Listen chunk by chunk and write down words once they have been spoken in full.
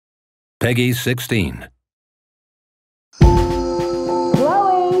PEGI 16. Chloe,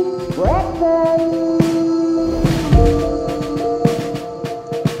 breakfast.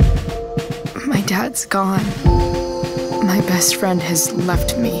 My dad's gone. My best friend has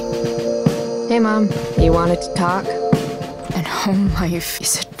left me. Hey, Mom. You wanted to talk? And home life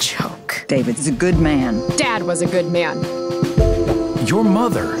is a joke. David's a good man. Dad was a good man. Your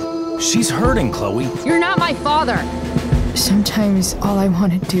mother. She's hurting, Chloe. You're not my father. Sometimes all I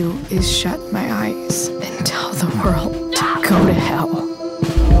want to do is shut my eyes and tell the world to go to hell.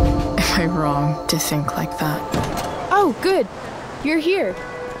 Am I wrong to think like that? Oh, good. You're here.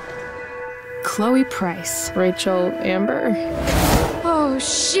 Chloe Price. Rachel Amber? Oh,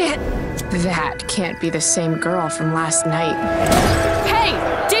 shit. That can't be the same girl from last night. Hey,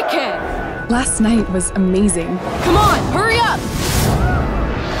 dickhead! Last night was amazing. Come on, hurry up!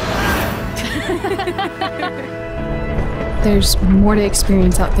 There's more to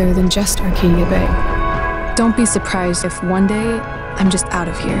experience out there than just Arcadia Bay. Don't be surprised if one day I'm just out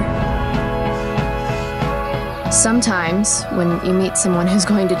of here. Sometimes, when you meet someone who's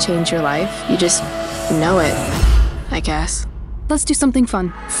going to change your life, you just know it, I guess. Let's do something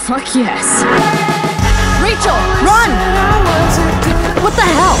fun. Fuck yes. Rachel, run! What the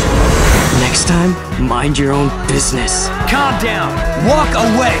hell? Next time, mind your own business. Calm down. Walk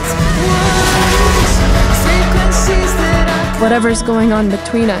away. Whatever's going on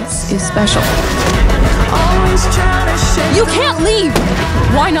between us is special. You can't leave!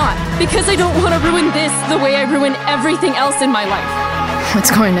 Why not? Because I don't want to ruin this the way I ruin everything else in my life.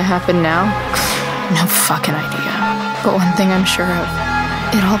 What's going to happen now? No fucking idea. But one thing I'm sure of,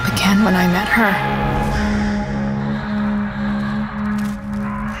 it all began when I met her.